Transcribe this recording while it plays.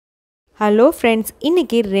Hello friends,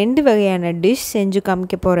 இன்றைக்கி 2 வகையான dish செஞ்சு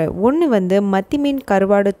காமிக்க போகிறேன். ஒன்று வந்து மத்தி மீன்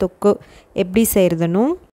கருவாடு தொக்கு எப்படி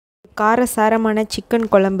செய்கிறதுனும், காரசாரமான சிக்கன்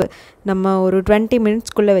குழம்பு நம்ம ஒரு 20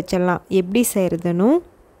 மினிட்ஸ்க்குள்ளே வச்சிடலாம் எப்படி செய்கிறதுனும்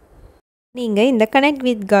நீங்கள் இந்த கனெக்ட்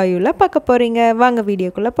வித் காயுவில் பார்க்க போகிறீங்க. வாங்க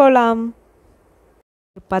வீடியோக்குள்ளே போகலாம்.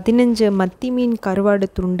 15 மத்தி மீன் கருவாடு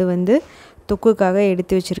துண்டு வந்து தொக்குக்காக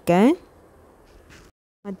எடுத்து வச்சுருக்கேன்.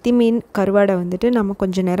 மத்தி மீன் கருவாடை வந்துட்டு நம்ம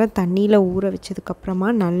கொஞ்சம் நேரம் தண்ணியில் ஊற வச்சதுக்கப்புறமா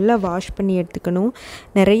நல்லா வாஷ் பண்ணி எடுத்துக்கணும்.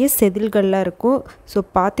 நிறைய செதில்கள்லாம் இருக்கும், ஸோ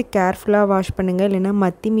பார்த்து கேர்ஃபுல்லாக வாஷ் பண்ணுங்கள், இல்லைன்னா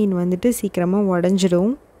மத்தி மீன் வந்துட்டு சீக்கிரமாக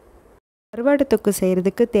உடஞ்சிடும். கருவாடு தொக்கு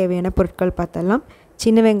செய்கிறதுக்கு தேவையான பொருட்கள் பார்த்தலாம்.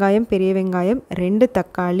 சின்ன வெங்காயம், பெரிய வெங்காயம், 2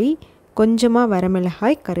 தக்காளி, கொஞ்சமாக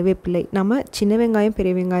வரமிளகாய், கருவேப்பிலை. நம்ம சின்ன வெங்காயம்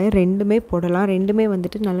பெரிய வெங்காயம் ரெண்டுமே போடலாம். ரெண்டுமே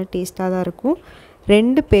வந்துட்டு நல்லா டேஸ்ட்டாக தான் இருக்கும்.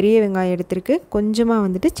 2 பெரிய வெங்காயம் எடுத்திருக்கேன், கொஞ்சமாக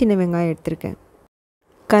வந்துட்டு சின்ன வெங்காயம் எடுத்திருக்கேன்.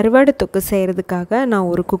 கருவாடு தொக்கு செய்கிறதுக்காக நான்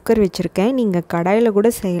ஒரு குக்கர் வச்சுருக்கேன். நீங்கள் கடாயில் கூட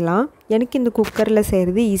செய்யலாம். எனக்கு இந்த குக்கரில்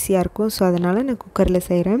செய்கிறது ஈஸியாக இருக்கும், ஸோ அதனால் நான் குக்கரில்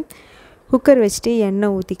செய்கிறேன். குக்கர் வச்சுட்டு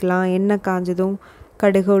எண்ணெய் ஊற்றிக்கலாம். எண்ணெய் காஞ்சதும்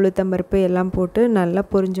கடுகு, உளுத்தம்பருப்பு எல்லாம் போட்டு நல்லா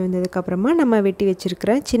பொரிஞ்சு வந்ததுக்கப்புறமா நம்ம வெட்டி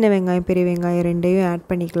வச்சுருக்கிற சின்ன வெங்காயம் பெரிய வெங்காயம் ரெண்டையும் ஆட்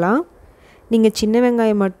பண்ணிக்கலாம். நீங்கள் சின்ன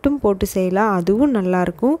வெங்காயம் மட்டும் போட்டு செய்யலாம், அதுவும்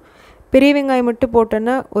நல்லாயிருக்கும். பெரிய வெங்காயம் மட்டும்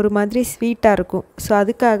போட்டோன்னா ஒரு மாதிரி ஸ்வீட்டாக இருக்கும், ஸோ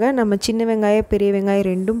அதுக்காக நம்ம சின்ன வெங்காயம் பெரிய வெங்காயம்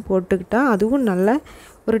ரெண்டும் போட்டுக்கிட்டால் அதுவும் நல்ல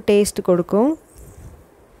ஒரு டேஸ்ட் கொடுக்கும்.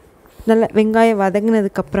 நல்லா வெங்காயம்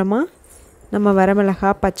வதங்கினதுக்கப்புறமா நம்ம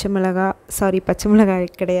பச்சை மிளகாய்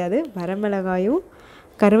கிடையாது, வரமிளகாயும்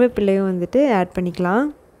கருவேப்பிலையும் வந்துட்டு ஆட் பண்ணிக்கலாம்.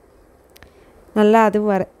 நல்லா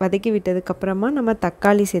அதுவும் வதக்கி விட்டதுக்கப்புறமா நம்ம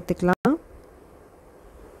தக்காளி சேர்த்துக்கலாம்.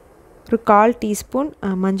 ஒரு 1/4 டீஸ்பூன்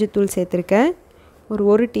மஞ்சள்தூள் சேர்த்துருக்கேன். ஒரு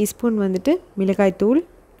 1 டீஸ்பூன் வந்துட்டு மிளகாய்த்தூள்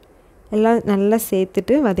எல்லாம் நல்லா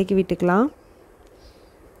சேர்த்துட்டு வதக்கி விட்டுக்கலாம்.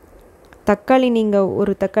 தக்காளி நீங்கள்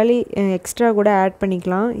ஒரு தக்காளி எக்ஸ்ட்ரா கூட ஆட்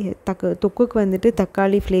பண்ணிக்கலாம். தொக்குக்கு வந்துட்டு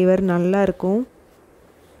தக்காளி ஃப்ளேவர் நல்லா இருக்கும்.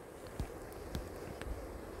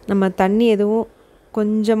 நம்ம தண்ணி எதுவும்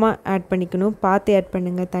கொஞ்சமாக ஆட் பண்ணிக்கணும், பார்த்து ஆட்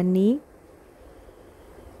பண்ணுங்கள். தண்ணி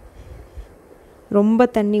ரொம்ப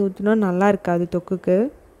தண்ணி ஊற்றினா நல்லா இருக்காது தொக்குக்கு.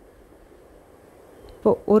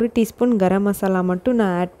 இப்போது 1 டீஸ்பூன் கரம் மசாலா மட்டும்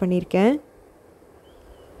நான் ஆட் பண்ணியிருக்கேன்.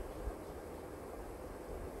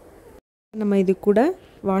 நம்ம இது கூட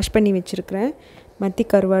வாஷ் பண்ணி வச்சுருக்கிறேன் மத்தி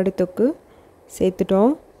கருவாடு தொக்கு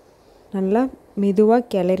சேர்த்துட்டோம். நல்லா மெதுவாக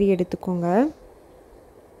கிளறி எடுத்துக்கோங்க.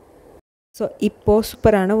 ஸோ இப்போது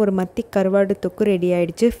சூப்பரான ஒரு மத்தி கருவாடு தொக்கு ரெடி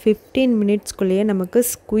ஆகிடுச்சு. 15 மினிட்ஸ்க்குள்ளேயே நமக்கு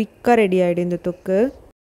குயிக்காக ரெடி ஆகிடும் இந்த தொக்கு.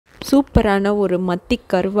 சூப்பரான ஒரு மத்தி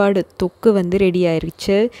கருவாடு தொக்கு வந்து ரெடி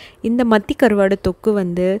ஆயிடுச்சு. இந்த மத்தி கருவாடு தொக்கு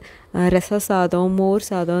வந்து ரச சாதம், மோர்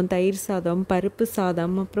சாதம், தயிர் சாதம், பருப்பு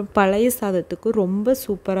சாதம், அப்புறம் பழைய சாதத்துக்கு ரொம்ப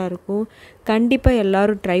சூப்பராக இருக்கும். கண்டிப்பாக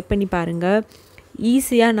எல்லோரும் ட்ரை பண்ணி பாருங்கள்.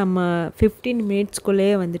 ஈஸியாக நம்ம 15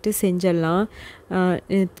 மினிட்ஸ்க்குள்ளேயே வந்துட்டு செஞ்சிடலாம்.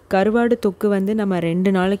 கருவாடு தொக்கு வந்து நம்ம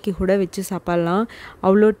 2 நாளைக்கு கூட வச்சு சாப்பிட்லாம்,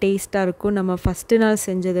 அவ்வளோ டேஸ்ட்டாக இருக்கும். நம்ம ஃபஸ்ட்டு நாள்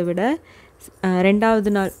செஞ்சதை விட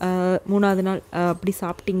 2வது நாள் 3வது நாள் அப்படி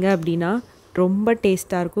சாப்பிட்டீங்க அப்படின்னா ரொம்ப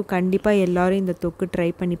டேஸ்ட்டாக இருக்கும். கண்டிப்பாக எல்லோரும் இந்த தொக்கு ட்ரை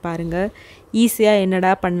பண்ணி பாருங்கள். ஈஸியாக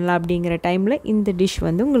என்னடா பண்ணலாம் அப்படிங்கிற டைமில் இந்த டிஷ்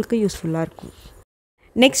வந்து உங்களுக்கு யூஸ்ஃபுல்லாக இருக்கும்.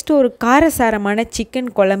 நெக்ஸ்ட்டு ஒரு காரசாரமான சிக்கன்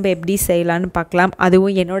குழம்பு எப்படி செய்யலான்னு பார்க்கலாம்.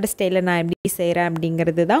 அதுவும் என்னோடய ஸ்டைலில் நான் எப்படி செய்கிறேன்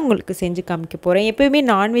அப்படிங்கிறது தான் உங்களுக்கு செஞ்சு காமிக்க போகிறேன். எப்போயுமே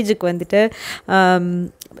நான்வெஜ்ஜுக்கு வந்துட்டு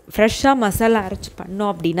ஃப்ரெஷ்ஷாக மசாலா அரைச்சி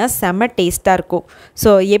பண்ணோம் அப்படின்னா செம்ம டேஸ்ட்டாக இருக்கும். ஸோ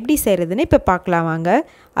எப்படி செய்கிறதுன்னு இப்போ பார்க்கலாம் வாங்க.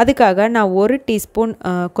 அதுக்காக நான் 1 டீஸ்பூன்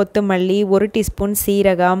கொத்தமல்லி, 1 டீஸ்பூன்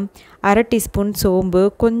சீரகம், 1/2 டீஸ்பூன் சோம்பு,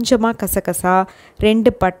 கொஞ்சமாக கசகசா,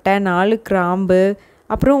 2 பட்டை, 4 கிராம்பு,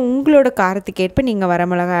 அப்புறம் உங்களோட காரத்துக்கு ஏற்ப நீங்கள்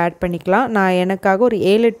வரமிளகாய் ஆட் பண்ணிக்கலாம். நான் எனக்காக ஒரு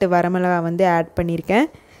 7-8 வரமிளகாய் வந்து ஆட் பண்ணியிருக்கேன்.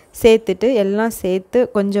 சேர்த்துட்டு எல்லாம் சேர்த்து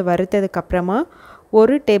கொஞ்சம் வறுத்ததுக்கப்புறமா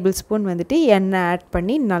 1 டேபிள் ஸ்பூன் வந்துட்டு எண்ணெய் ஆட்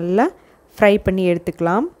பண்ணி நல்லா ஃப்ரை பண்ணி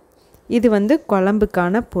எடுத்துக்கலாம். இது வந்து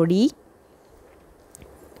குழம்புக்கான பொடி.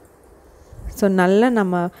 ஸோ நல்லா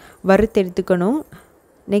நம்ம வறுத்து எடுத்துக்கணும்.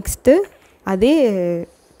 நெக்ஸ்ட்டு அதே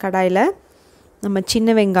கடாயில் நம்ம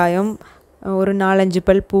சின்ன வெங்காயம், ஒரு 4-5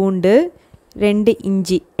 பல் பூண்டு,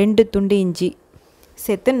 2 துண்டு இஞ்சி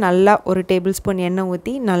சேர்த்து நல்லா 1 டேபிள் ஸ்பூன் எண்ணெய்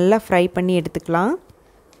ஊற்றி நல்லா ஃப்ரை பண்ணி எடுத்துக்கலாம்.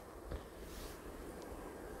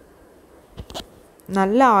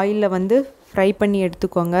 நல்லா ஆயிலில் வந்து ஃப்ரை பண்ணி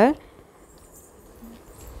எடுத்துக்கோங்க.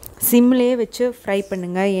 சிம்லேயே வச்சு ஃப்ரை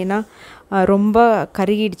பண்ணுங்கள், ஏன்னா ரொம்ப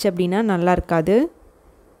கருகிடுச்சு அப்படின்னா நல்லா இருக்காது.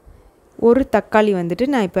 ஒரு தக்காளி வந்துட்டு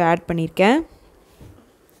நான் இப்போ ஆட் பண்ணியிருக்கேன்.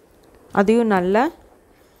 அதையும் நல்லா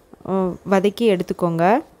வதக்கி எடுத்துக்கோங்க.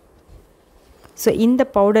 ஸோ இந்த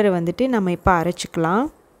பவுடரை வந்துட்டு நம்ம இப்போ அரைச்சிக்கலாம்.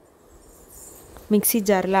 மிக்ஸி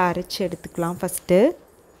ஜாரில் அரைச்சி எடுத்துக்கலாம் ஃபஸ்ட்டு.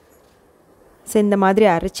 ஸோ இந்த மாதிரி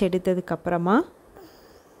அரைச்சி எடுத்ததுக்கப்புறமா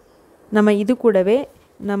நம்ம இது கூடவே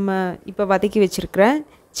நம்ம இப்போ வதக்கி வச்சுருக்கிற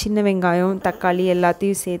சின்ன வெங்காயம் தக்காளி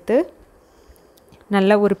எல்லாத்தையும் சேர்த்து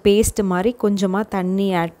நல்லா ஒரு பேஸ்ட் மாதிரி கொஞ்சமாக தண்ணி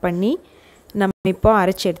ஆட் பண்ணி நம்ம இப்போ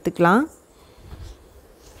அரைச்சி எடுத்துக்கலாம்.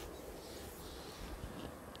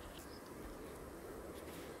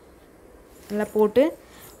 நல்லா போட்டு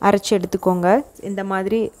அரைச்சி எடுத்துக்கோங்க. இந்த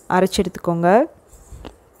மாதிரி அரைச்சி எடுத்துக்கோங்க.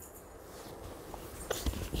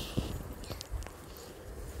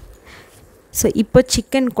 ஸோ இப்போ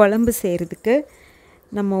சிக்கன் குழம்பு செய்கிறதுக்கு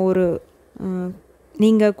நம்ம ஒரு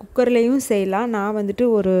நீங்கள் குக்கர்லேயும் செய்யலாம். நான் வந்துட்டு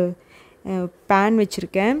ஒரு பேன்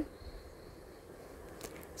வச்சுருக்கேன்.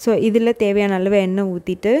 ஸோ இதில் தேவையான அளவு எண்ணெய்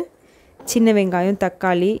ஊற்றிட்டு சின்ன வெங்காயம்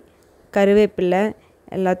தக்காளி கருவேப்பிலை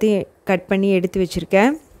எல்லாத்தையும் கட் பண்ணி எடுத்து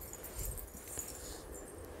வச்சுருக்கேன்.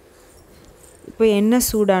 இப்போ எண்ணெய்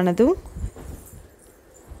சூடானதும்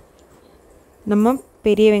நம்ம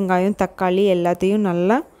பெரிய வெங்காயம் தக்காளி எல்லாத்தையும்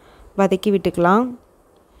நல்லா வதக்கி விட்டுக்கலாம்.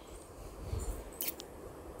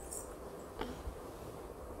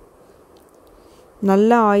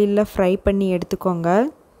 நல்லா ஆயிலில் ஃப்ரை பண்ணி எடுத்துக்கோங்க.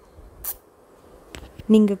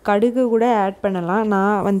 நீங்கள் கடுகு கூட ஆட் பண்ணலாம்.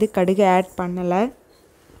 நான் வந்து கடுகு ஆட் பண்ணலை.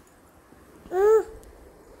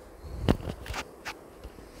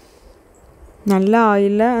 நல்லா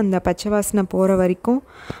ஆயிலில் அந்த பச்சை வாசனை போகிற வரைக்கும்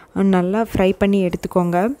நல்லா ஃப்ரை பண்ணி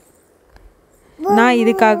எடுத்துக்கோங்க. நான்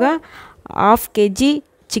இதுக்காக 1/2 kg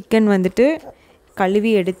சிக்கன் வந்துட்டு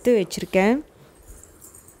கழுவி எடுத்து வச்சுருக்கேன்.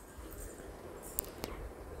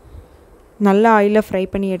 நல்லா ஆயிலில் ஃப்ரை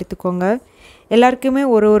பண்ணி எடுத்துக்கோங்க. எல்லாருக்குமே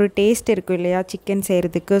ஒரு டேஸ்ட் இருக்கும் இல்லையா சிக்கன்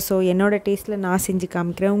செய்கிறதுக்கு. ஸோ என்னோடய டேஸ்ட்டில் நான் செஞ்சு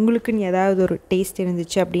காமிக்கிறேன். உங்களுக்குன்னு ஏதாவது ஒரு டேஸ்ட்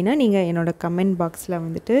இருந்துச்சு அப்படின்னா நீங்கள் என்னோடய கமெண்ட் பாக்ஸில்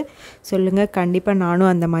வந்துட்டு சொல்லுங்கள். கண்டிப்பாக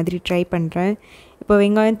நானும் அந்த மாதிரி ட்ரை பண்ணுறேன். இப்போ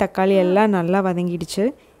வெங்காயம் தக்காளி எல்லாம் நல்லா வதங்கிடுச்சு.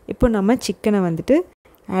 இப்போ நம்ம சிக்கனை வந்துட்டு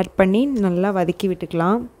ஆட் பண்ணி நல்லா வதக்கி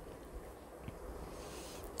விட்டுக்கலாம்.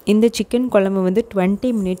 இந்த சிக்கன் குழம்பு வந்து 20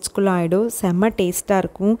 மினிட்ஸ்க்குள்ளே ஆகிடும். செம்ம டேஸ்ட்டாக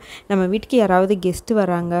இருக்கும். நம்ம வீட்டுக்கு யாராவது கெஸ்ட்டு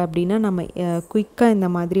வராங்க அப்படின்னா நம்ம குயிக்காக இந்த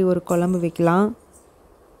மாதிரி ஒரு குழம்பு வைக்கலாம்.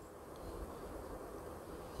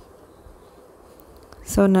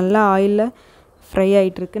 ஸோ நல்லா ஆயிலில் ஃப்ரை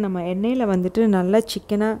ஆகிட்டுருக்கு. நம்ம எண்ணெயில் வந்துட்டு நல்லா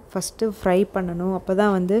சிக்கனை ஃபஸ்ட்டு ஃப்ரை பண்ணணும். அப்போ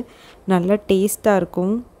தான் வந்து நல்லா டேஸ்ட்டாக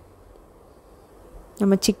இருக்கும்.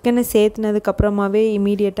 நம்ம சிக்கனை சேர்த்துனதுக்கப்புறமாவே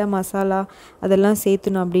இமீடியட்டாக மசாலா அதெல்லாம்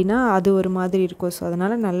சேர்த்துனோம் அப்படின்னா அது ஒரு மாதிரி இருக்கும். ஸோ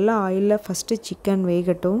அதனால் நல்லா ஆயிலில் ஃபஸ்ட்டு சிக்கன்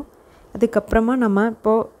வேகட்டும். அதுக்கப்புறமா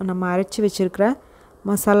நம்ம அரைச்சி வச்சுருக்கிற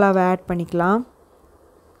மசாலாவை ஆட் பண்ணிக்கலாம்.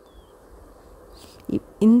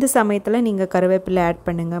 இந்த சமயத்தில் நீங்கள் கருவேப்பிலை ஆட்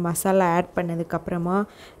பண்ணுங்கள் மசாலா ஆட் பண்ணதுக்கப்புறமா.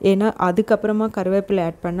 ஏன்னா அதுக்கப்புறமா கருவேப்பிலை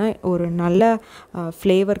ஆட் பண்ணால் ஒரு நல்ல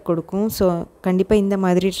ஃப்ளேவர் கொடுக்கும். ஸோ கண்டிப்பாக இந்த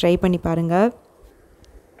மாதிரி ட்ரை பண்ணி பாருங்கள்.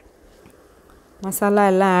 மசாலா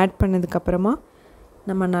எல்லாம் ஆட் பண்ணதுக்கப்புறமா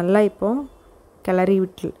நம்ம நல்லா இப்போது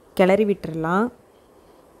கிளறி விட்டுறலாம்.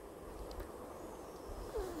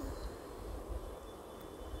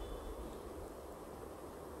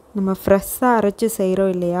 நம்ம ஃப்ரெஷ்ஷாக அரைச்சி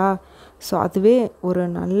செய்கிறோம் இல்லையா, ஸோ அதுவே ஒரு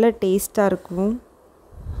நல்ல டேஸ்ட்டாக இருக்கும்.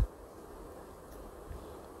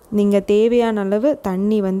 நீங்கள் தேவையான அளவு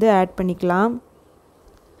தண்ணி வந்து ஆட் பண்ணிக்கலாம்.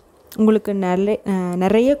 உங்களுக்கு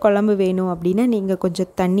நிறைய குழம்பு வேணும் அப்படின்னா நீங்கள்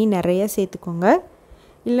கொஞ்சம் தண்ணி நிறைய சேர்த்துக்கோங்க.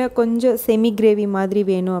 இல்லை கொஞ்சம் செமி கிரேவி மாதிரி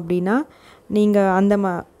வேணும் அப்படின்னா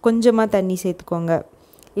நீங்கள் கொஞ்சமாக தண்ணி சேர்த்துக்கோங்க.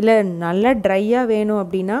 இல்லை நல்லா ட்ரையாக வேணும்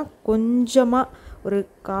அப்படின்னா கொஞ்சமாக ஒரு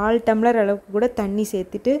 1/4 டம்ளர் அளவுக்கு கூட தண்ணி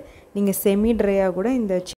சேர்த்துட்டு நீங்கள் செமி ட்ரையாக கூட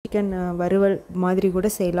இந்த சிக்கன் வறுவல் மாதிரி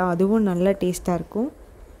கூட செய்யலாம். அதுவும் நல்ல டேஸ்ட்டாக இருக்கும்.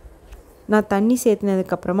 நான் தண்ணி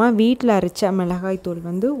சேர்த்துனதுக்கப்புறமா வீட்டில் அரைச்ச மிளகாய் தூள்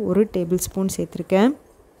வந்து 1 டேபிள் ஸ்பூன் சேர்த்துருக்கேன்.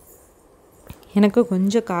 எனக்கு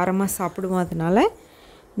கொஞ்சம் காரமாக சாப்பிடுவோம், அதனால்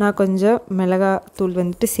நான் கொஞ்சம் மிளகாத்தூள்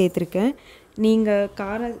வந்துட்டு சேர்த்துருக்கேன். நீங்கள்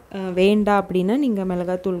காரம் வேண்டாம் அப்படின்னா நீங்கள்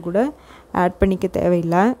மிளகாத்தூள் கூட ஆட் பண்ணிக்க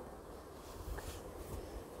தேவையில்லை.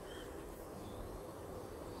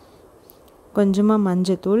 கொஞ்சமாக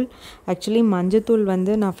மஞ்சத்தூள். ஆக்சுவலி மஞ்சத்தூள்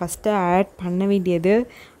வந்து நான் ஃபஸ்ட்டு ஆட் பண்ண வேண்டியது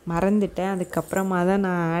மறந்துட்டேன். அதுக்கப்புறமா தான்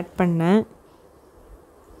நான் ஆட் பண்ணேன்.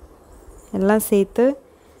 எல்லாம் சேர்த்து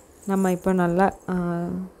நம்ம இப்போ நல்லா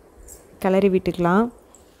கிளறி விட்டுக்கலாம்.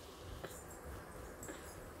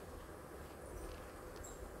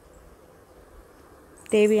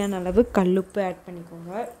 தேவையான அளவு கல்லுப்பு ஆட்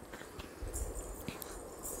பண்ணிக்கோங்க.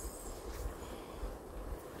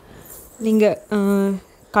 நீங்கள்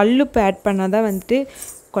கல்லுப்பு ஆட் பண்ணால் தான் வந்துட்டு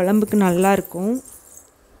குழம்புக்கு நல்லாயிருக்கும்.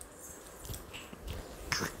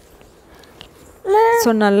 ஸோ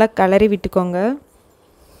நல்லா கிளறி விட்டுக்கோங்க.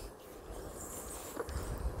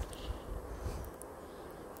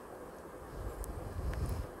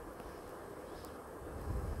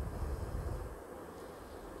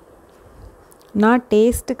 நான்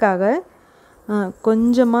டேஸ்ட்டுக்காக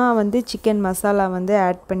கொஞ்சமாக வந்து சிக்கன் மசாலா வந்து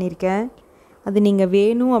ஆட் பண்ணியிருக்கேன். அது நீங்கள்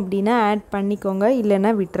வேணும் அப்படின்னா ஆட் பண்ணிக்கோங்க,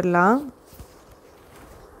 இல்லைன்னா விட்டுறலாம்.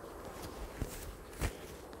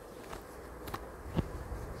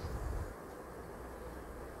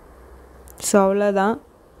 ஸோ அவ்வளோதான்.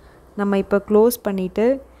 நம்ம இப்போ க்ளோஸ் பண்ணிவிட்டு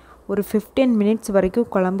ஒரு 15 மினிட்ஸ் வரைக்கும்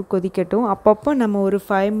குழம்பு கொதிக்கட்டும். அப்பப்போ நம்ம ஒரு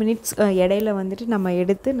 5 மினிட்ஸ் இடையில வந்துட்டு நம்ம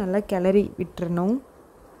எடுத்து நல்லா கிளறி விட்டுறணும்.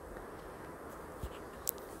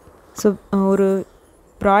 ஸோ ஒரு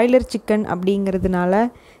ப்ராய்லர் சிக்கன் அப்படிங்கிறதுனால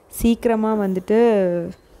சீக்கிரமாக வந்துட்டு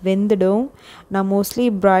வெந்துடும். நான் மோஸ்ட்லி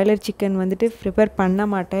ப்ராய்லர் சிக்கன் வந்துட்டு ப்ரிப்பேர் பண்ண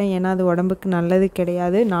மாட்டேன், ஏன்னா அது உடம்புக்கு நல்லது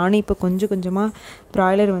கிடையாது. நானும் இப்போ கொஞ்சம் கொஞ்சமாக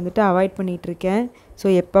ப்ராய்லர் வந்துட்டு அவாய்ட் பண்ணிகிட்ருக்கேன். ஸோ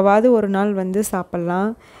எப்போவாவது ஒரு நாள் வந்து சாப்பிட்லாம்.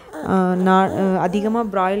 நான் அதிகமாக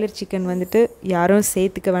ப்ராய்லர் சிக்கன் வந்துட்டு யாரும்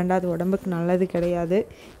சேர்த்துக்க வேண்டாம், அது உடம்புக்கு நல்லது கிடையாது.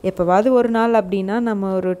 எப்போவாவது ஒரு நாள் அப்படின்னா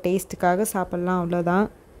நம்ம ஒரு டேஸ்ட்டுக்காக சாப்பிட்லாம், அவ்வளோதான்.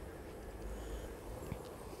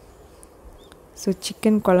 ஸோ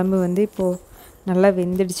சிக்கன் குழம்பு வந்து இப்போது நல்லா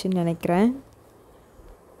வெந்துடுச்சுன்னு நினைக்கிறேன்.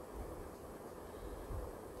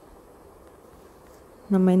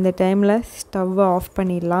 நம்ம இந்த டைமில் ஸ்டவ்வை ஆஃப்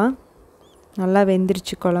பண்ணிடலாம். நல்லா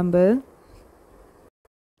வெந்துருச்சு குழம்பு.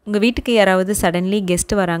 உங்கள் வீட்டுக்கு யாராவது சடன்லி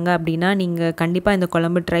கெஸ்ட்டு வராங்க அப்படின்னா நீங்கள் கண்டிப்பாக இந்த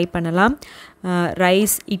குழம்பு ட்ரை பண்ணலாம்.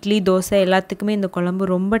 ரைஸ், இட்லி, தோசை எல்லாத்துக்குமே இந்த குழம்பு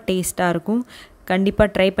ரொம்ப டேஸ்ட்டாக இருக்கும். கண்டிப்பாக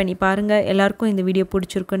ட்ரை பண்ணி பாருங்கள். எல்லாருக்கும் இந்த வீடியோ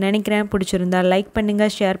பிடிச்சிருக்குன்னு நினைக்கிறேன். பிடிச்சிருந்தால் லைக்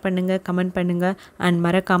பண்ணுங்கள், ஷேர் பண்ணுங்கள், கமெண்ட் பண்ணுங்கள் அண்ட்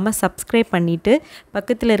மறக்காமல் சப்ஸ்கிரைப் பண்ணிவிட்டு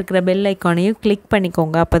பக்கத்தில் இருக்கிற பெல் ஐக்கானையும் கிளிக்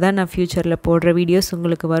பண்ணிக்கோங்க. அப்போ தான் நான் ஃப்யூச்சரில் போடுற வீடியோஸ்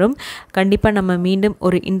உங்களுக்கு வரும். கண்டிப்பாக நம்ம மீண்டும்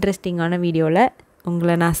ஒரு இன்ட்ரெஸ்டிங்கான வீடியோவில்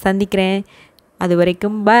உங்களை நான் சந்திக்கிறேன். அது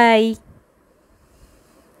வரைக்கும் பாய்.